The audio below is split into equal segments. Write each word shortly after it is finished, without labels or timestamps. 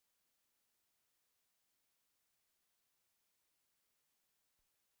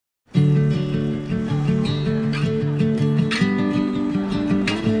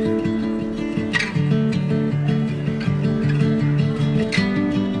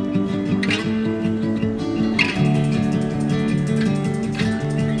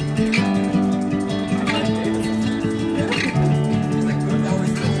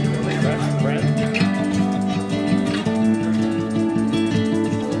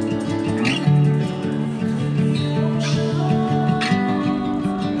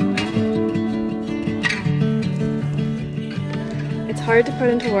hard to put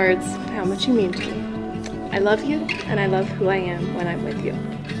into words how much you mean to me. I love you, and I love who I am when I'm with you.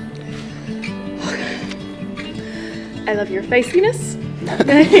 I love your feistiness,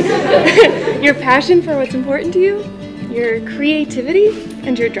 your passion for what's important to you, your creativity,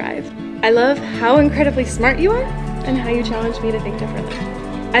 and your drive. I love how incredibly smart you are and how you challenge me to think differently.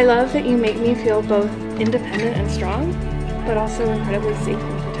 I love that you make me feel both independent and strong, but also incredibly safe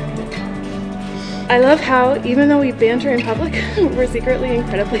and protected. I love how, even though we banter in public, we're secretly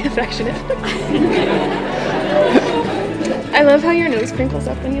incredibly affectionate. I love how your nose crinkles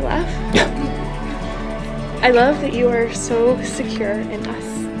up when you laugh. I love that you are so secure in us.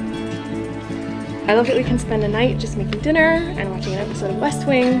 I love that we can spend a night just making dinner and watching an episode of West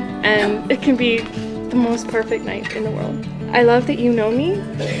Wing, and it can be the most perfect night in the world. I love that you know me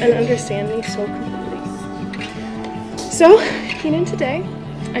and understand me so completely. So, Kenan, today,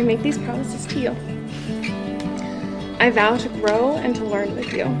 I make these promises to you. I vow to grow and to learn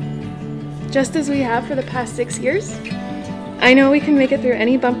with you. Just as we have for the past 6 years, I know we can make it through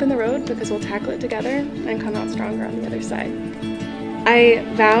any bump in the road because we'll tackle it together and come out stronger on the other side. I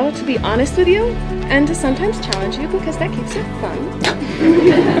vow to be honest with you and to sometimes challenge you because that keeps it fun.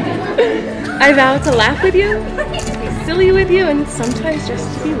 I vow to laugh with you, to be silly with you, and sometimes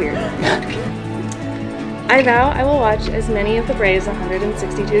just to be weird. I vow I will watch as many of the Braves'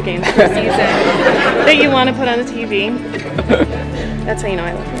 162 games per season that you want to put on the TV. That's how you know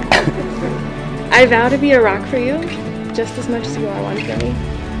I love you. I vow to be a rock for you, just as much as you are one for me.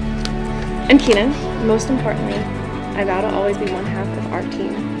 And Kenan, most importantly, I vow to always be one half of our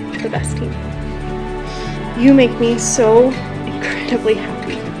team, the best team. You make me so incredibly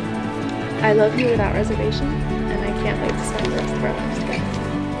happy. I love you without reservation, and I can't wait to spend the rest of our lives together.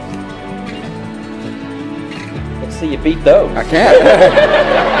 Let's see you beat those. I can't.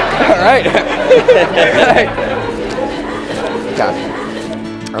 All right. God,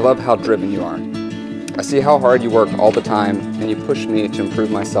 I love how driven you are. I see how hard you work all the time, and you push me to improve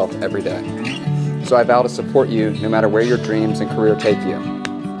myself every day. So I vow to support you no matter where your dreams and career take you.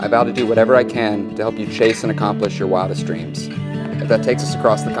 I vow to do whatever I can to help you chase and accomplish your wildest dreams. If that takes us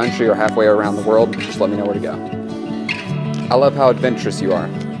across the country or halfway around the world, just let me know where to go. I love how adventurous you are.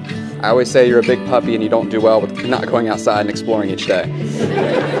 I always say you're a big puppy and you don't do well with not going outside and exploring each day.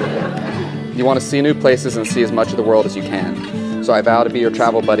 You want to see new places and see as much of the world as you can. So I vow to be your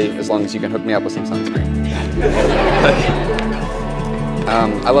travel buddy as long as you can hook me up with some sunscreen.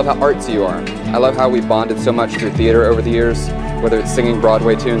 I love how artsy you are. I love how we've bonded so much through theater over the years, whether it's singing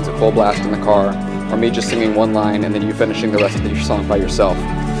Broadway tunes at full blast in the car, or me just singing one line and then you finishing the rest of your song by yourself.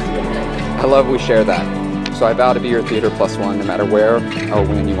 I love we share that. So I vow to be your theater plus one no matter where or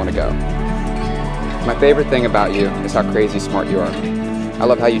when you want to go. My favorite thing about you is how crazy smart you are. I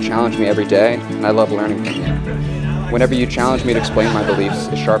love how you challenge me every day, and I love learning from you. Whenever you challenge me to explain my beliefs,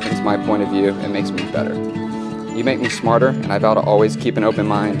 it sharpens my point of view and makes me better. You make me smarter, and I vow to always keep an open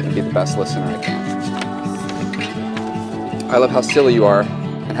mind and be the best listener I can. I love how silly you are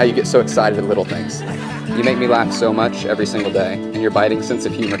and how you get so excited at little things. You make me laugh so much every single day, and your biting sense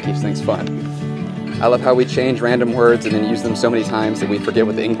of humor keeps things fun. I love how we change random words and then use them so many times that we forget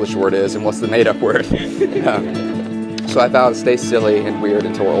what the English word is and what's the made-up word. So I vow to stay silly and weird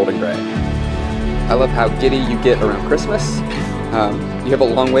until we're old and gray. I love how giddy you get around Christmas. You have a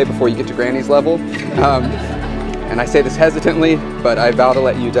long way before you get to Granny's level. And I say this hesitantly, but I vow to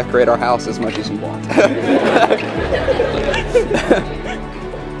let you decorate our house as much as you want.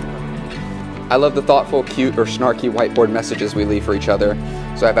 I love the thoughtful, cute, or snarky whiteboard messages we leave for each other,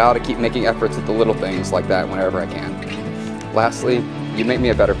 so I vow to keep making efforts at the little things like that whenever I can. Lastly, you make me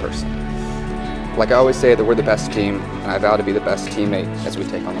a better person. Like I always say that we're the best team, and I vow to be the best teammate as we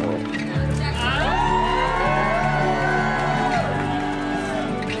take on the world.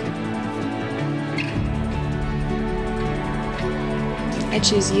 I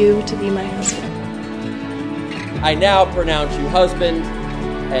choose you to be my husband. I now pronounce you husband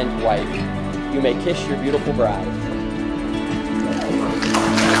and wife. You may kiss your beautiful bride.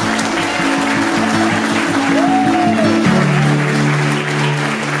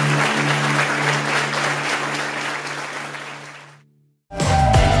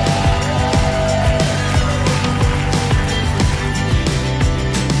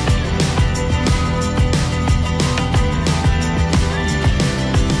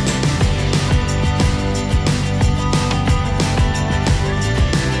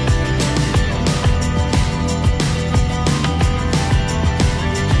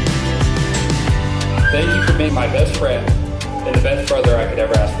 Thank you for being my best friend and the best brother I could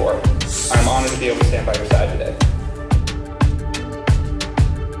ever ask for. I'm honored to be able to stand by your side today.